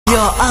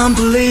You're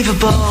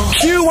unbelievable.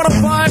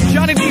 Q105,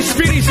 Johnny D,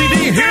 Speedy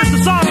CD. Here's the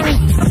song. Is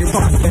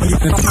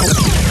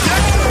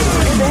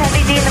it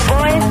Heavy D and the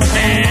Boys?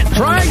 And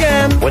try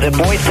again. Was it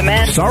Boys to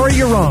Men? Sorry,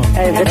 you're wrong.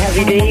 Is it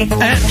Heavy D?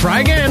 And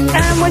try again.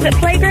 Was it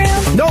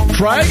Playground? Nope,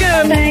 try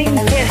again.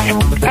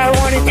 Yes. I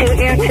wanted to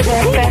answer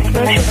that fast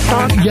motion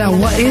song. Yeah,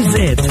 what is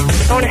it?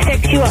 I want to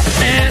sex you up.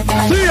 And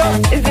see ya.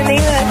 Is the name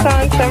of that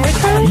song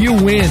Summertime? You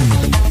win.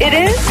 It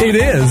is? It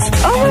is.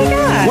 Oh my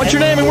God. What's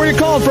your name and where you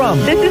calling from?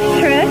 This is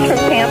Trish from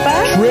Tampa.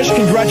 Trish,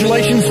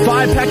 congratulations.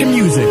 5-pack of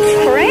music.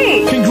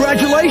 Great.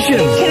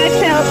 Congratulations. Can I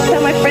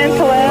tell my friends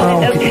hello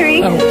at Oak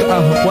Tree?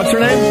 What's her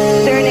name?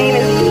 Their name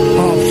is...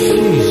 Oh,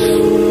 jeez.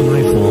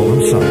 My fault.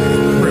 I'm sorry.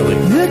 Really.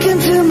 Look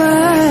into my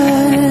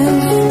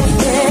eyes.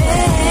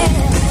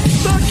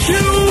 Fuck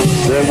you.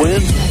 Did I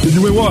win? Did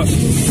you win what?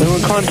 I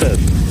won contest.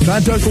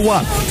 Contest for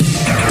what?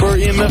 For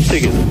EMF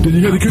tickets. Did you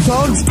hear the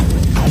coupons?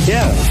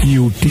 Yeah.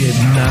 You did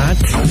not.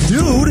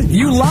 Dude,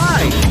 you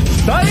lied.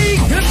 Hey,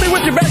 hit me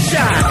with your best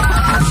shot.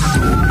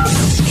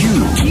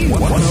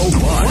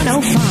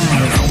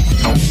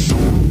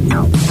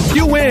 Q105.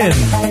 You win.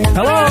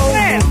 Hello? I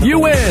win. You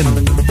win.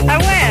 I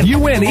win. You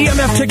win.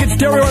 EMF tickets,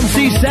 Stereo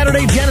MC,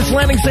 Saturday, Janice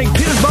Landing, St.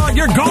 Petersburg.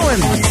 You're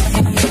going.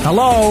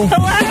 Hello?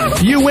 Hello?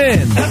 You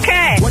win.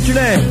 Okay. What's your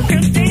name?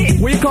 Christine.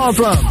 Where you calling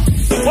from?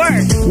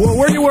 Work.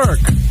 Where do you work?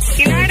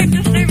 United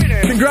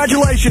Distributors.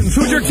 Congratulations.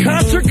 Who's your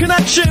concert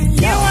connection?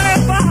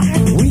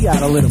 Q105. We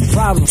got a little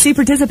problem. See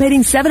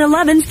participating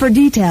 7-Elevens for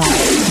details.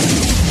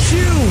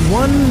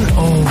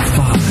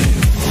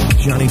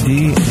 Q105. Johnny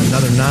D and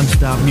another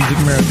non-stop music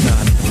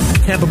marathon.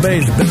 Tampa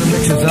Bay's better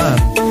mixes on.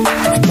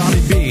 It's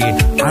Bobby B.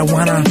 I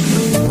wanna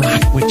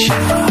rock with ya.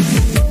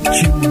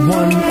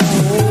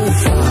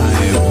 Q105.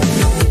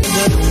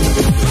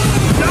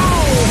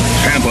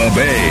 Tampa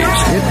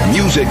Bay's hit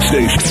music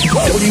station.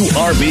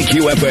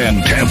 WRBQ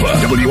FM Tampa.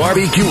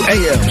 WRBQ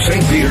AM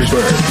St.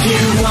 Petersburg.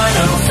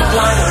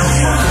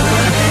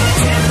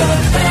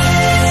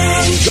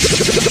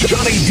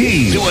 Johnny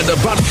D doing the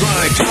butt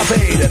dry top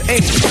 8 at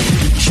 8.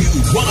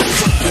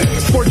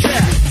 Q105. For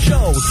Jack,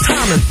 Joe,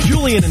 Thomas,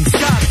 Julian, and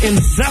Scott in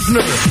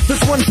Zephyr.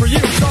 This one's for you,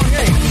 song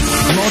 8.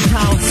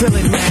 Motown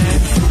Philly man,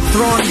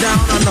 throwing down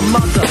on the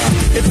mother.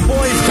 It's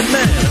Boys to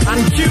Men on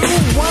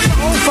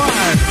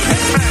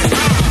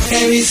Q105.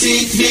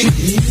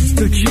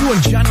 The Q and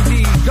Johnny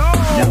D, go!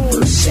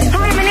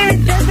 Hi, my name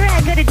is Desiree.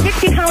 I go to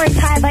Dixie Collins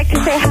High. I'd like to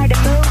say hi to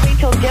Mo,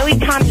 Rachel, Joey,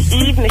 Tommy,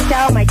 Eve,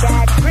 Michelle, my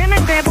dad, Grandma,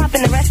 and Grandpa,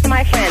 and the rest of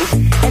my friends.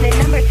 And the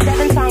number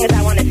 7 song is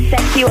I Want to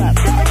Sex You Up.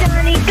 Go,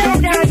 Johnny,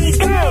 go, Johnny,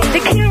 go! The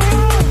Q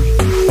rules!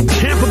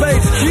 Tampa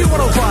Bay's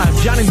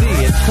Q105, Johnny D,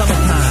 it's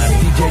summertime.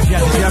 DJ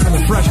Jazzy Jeff and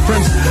the Fresh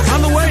Prince.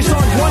 On the way,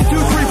 songs 1, 2,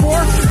 3,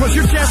 4. What's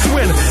your chance to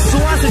win?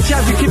 So lots of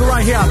chance, you keep it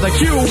right here. The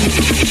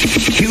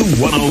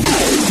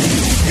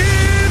Q105.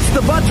 It's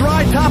the Bud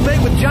Dry Top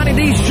 8 with Johnny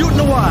D shooting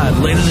the wad.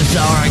 Later this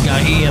hour, I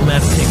got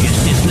EMF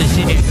tickets. Just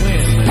listen and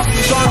win.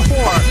 Song 4,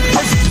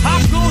 it's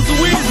Pop Goes the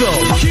Weasel.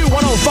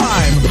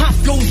 Q105. Pop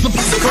Goes the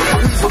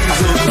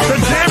The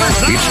Jammers.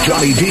 It's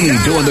Johnny D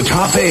doing the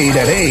top 8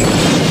 at 8.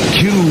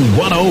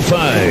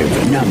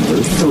 Q105.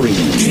 Number 3.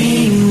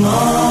 Dream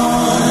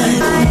on.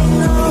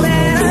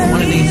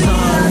 One of these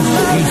songs,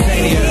 you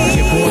say to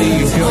your boy,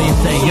 your girl, you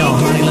say, yo,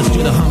 honey, let's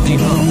do the Humpty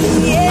Hump.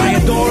 I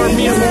adore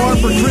me and more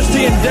for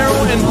Christy and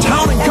Daryl in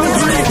Town and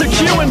Country. The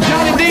Q and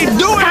Johnny D,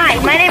 do it! Hi,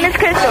 my name is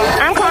Crystal.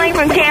 I'm calling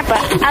from Tampa.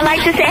 I'd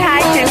like to say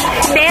hi to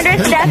Sandra,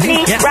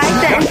 Stephanie,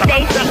 Risa, and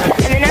Stacy.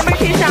 And the number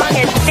 2 song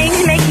is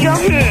Things Make You Go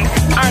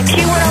on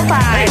Q105.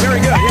 Hey, very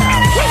good, yeah.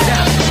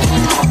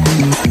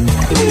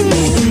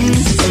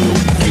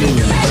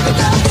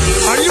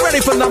 Are you ready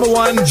for number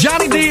 1?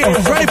 Johnny D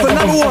is ready for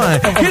number 1.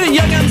 Hit it,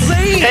 young MC.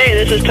 Hey,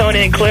 this is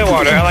Tony in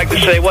Clearwater. I'd like to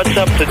say what's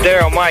up to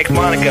Daryl, Mike,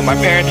 Monica, my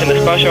parents, and the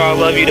special I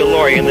love you to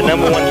Lori. And the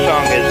number 1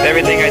 song is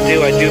Everything I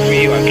Do for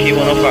You on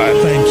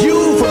Q105. Thank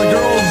you for the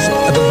girls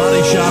at the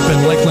Body Shop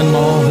in Lakeland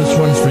Mall. This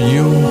one's for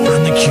you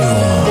on the Q.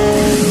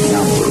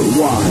 Number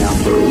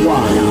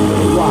one.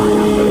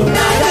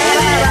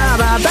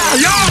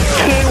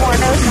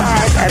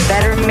 Q105, a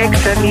better mix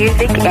of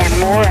music and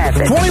more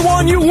of it.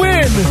 21, you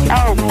win.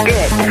 Oh,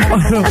 good.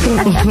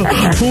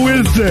 Who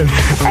is this?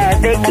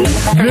 Vicky.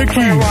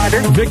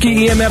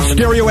 Vicky, EMF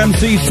Stereo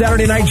MC,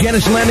 Saturday night,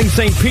 Janice Landing,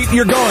 St. Pete.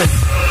 You're going.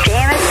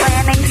 Janice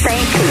Landing,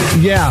 St.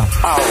 Pete. Yeah.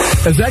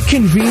 Oh. Is that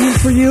convenient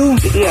for you?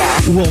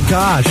 Yeah. Well,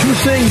 gosh, who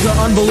sings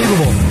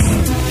Unbelievable?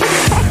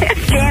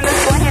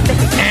 Janice Landing.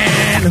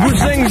 And who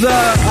sings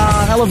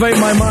Elevate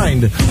My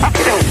Mind?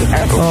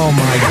 Oh,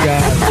 my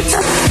God.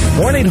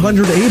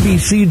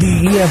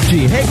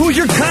 1-800-ABCDEFG. Hey, who's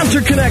your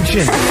concert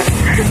connection? Q105.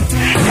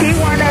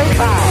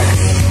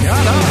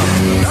 God,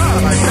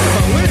 God, I can't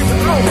believe it.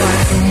 Oh, my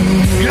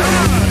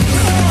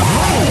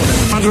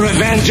God. Want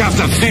revenge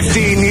after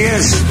 15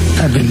 years?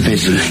 I've been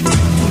busy.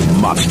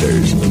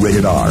 Monsters.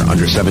 Rated R.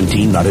 Under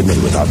 17. Not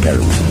admitted without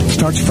parents.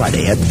 Starts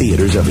Friday at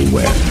theaters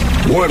everywhere.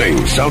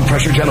 Warning. Sound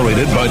pressure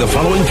generated by the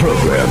following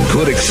program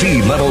could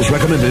exceed levels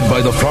recommended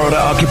by the Florida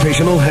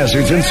Occupational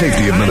Hazards and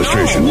Safety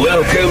Administration.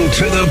 Welcome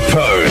to the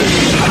party.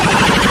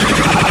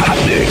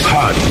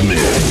 Hot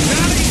Mix.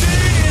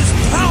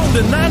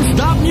 Pounding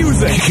non-stop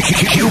music.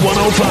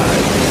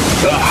 Q105.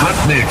 The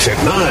Hot Mix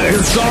at 9.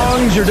 Your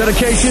songs, your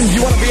dedications,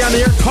 you want to be on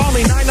the air, call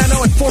me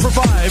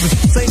 990-445.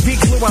 St. Pete,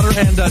 Clearwater,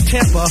 and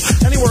Tampa.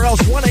 Anywhere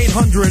else,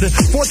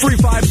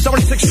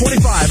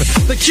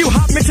 1-800-435-7625. The Q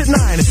Hot Mix at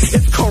 9. It's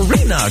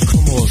Karina,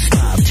 Como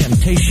Stop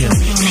Temptation.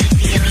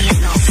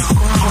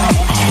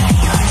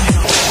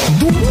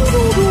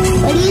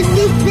 What do you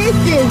think this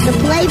is? The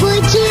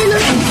Playboy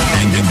Channel?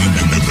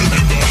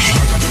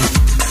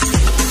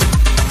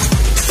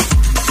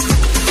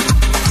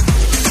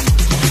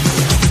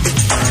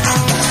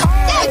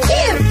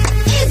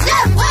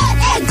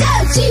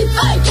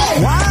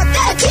 What?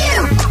 The Q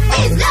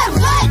is the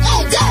one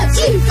and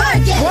dirty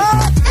Fergus.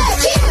 What? The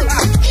Q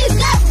is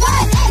the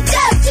one and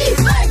dirty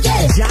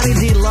Fergus. Johnny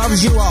D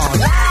loves you all. I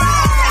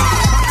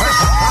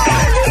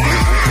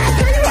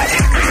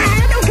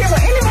don't care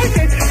what anyone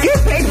says. You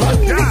play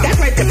most music. That's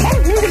right. The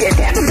most music is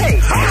Tampa Bay.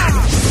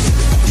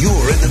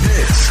 You're in the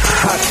mix.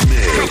 Hot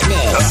Mix.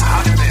 The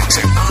Hot Mix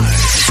at 9.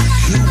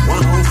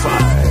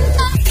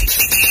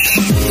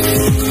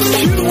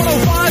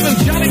 Q105 and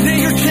Johnny D,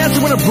 your chance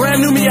to win a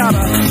brand new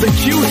Miata. The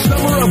Q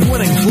Summer of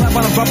Winning. Slap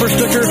on a bumper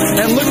sticker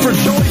and look for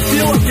Joey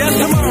Steele again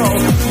tomorrow.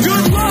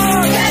 Good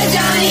luck! Go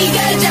Johnny,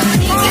 go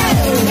Johnny, go.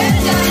 Go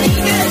Johnny,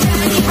 go Johnny,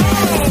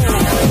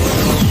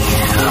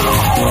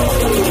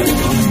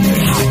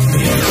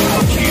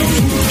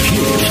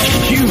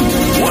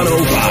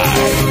 Q105.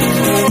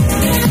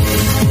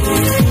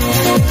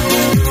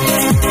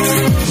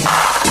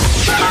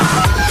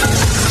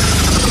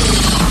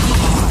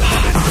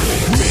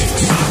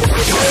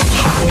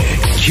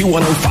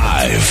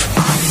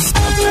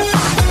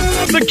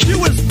 Q105. The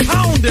Q is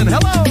pounding.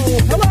 Hello.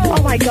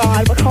 Oh my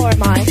God, what color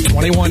am I?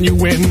 21, you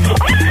win. Who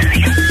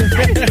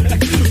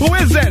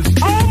is this?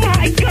 Oh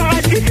my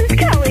God, this is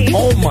Kelly.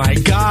 Oh my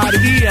God,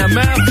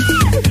 EMF.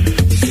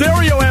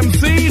 Stereo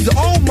MCs.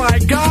 Oh my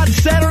God,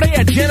 Saturday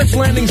at Janet's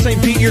Landing,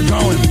 St. Pete, you're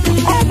going.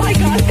 Oh my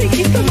God, thank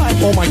you so much.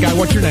 Oh my God,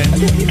 what's your name?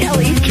 This is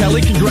Kelly.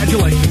 Kelly,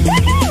 congratulations.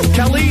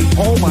 Kelly,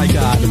 oh my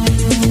God.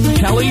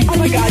 Kelly? Oh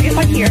my God, yes,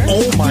 I'm here.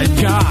 Oh my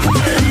God.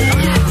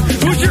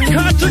 Who's your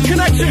concert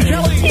connection,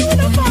 Kelly?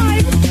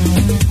 Q105.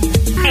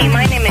 Hey,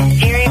 my name is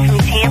Jerry from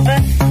Tampa,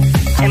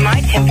 and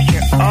my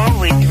temperature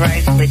always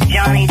rises with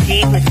Johnny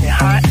D with the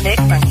hot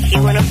mix on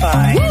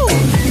Q105.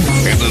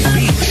 And the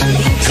beat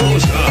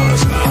goes on.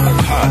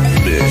 Hot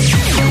Mix.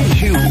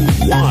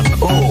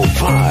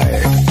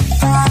 Q105.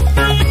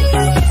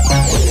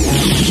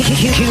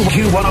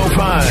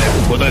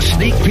 Q105 with a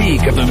sneak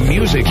peek of the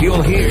music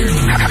you'll hear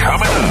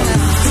coming up.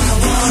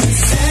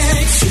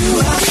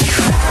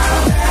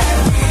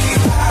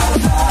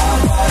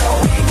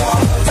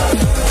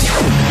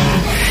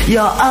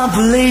 You're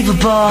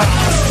unbelievable.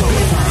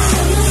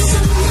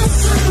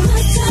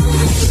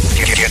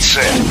 Get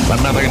set.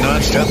 Another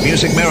non-stop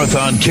music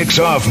marathon kicks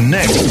off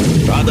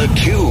next on the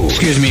Q.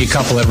 Excuse me, a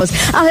couple of us.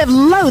 I'll have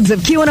loads of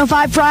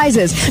Q105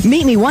 prizes.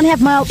 Meet me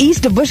 1/2 mile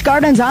east of Busch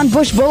Gardens on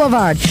Busch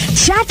Boulevard.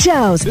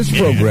 Chachos. This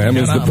program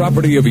is the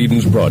property of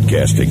Eden's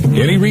Broadcasting.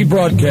 Any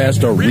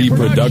rebroadcast or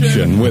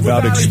reproduction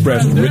without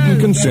expressed written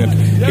consent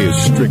is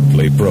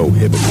strictly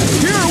prohibited.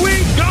 Here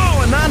we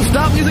go, a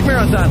non-stop music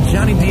marathon.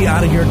 Johnny D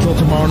out of here till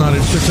tomorrow night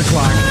at 6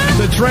 o'clock.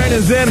 The train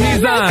is in,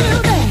 he's on.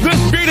 This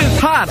beat is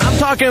hot. I'm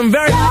talking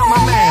very hot, my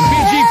man.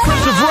 BG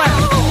Prince of Rap,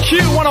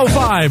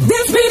 Q105.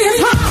 This beat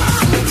is hot.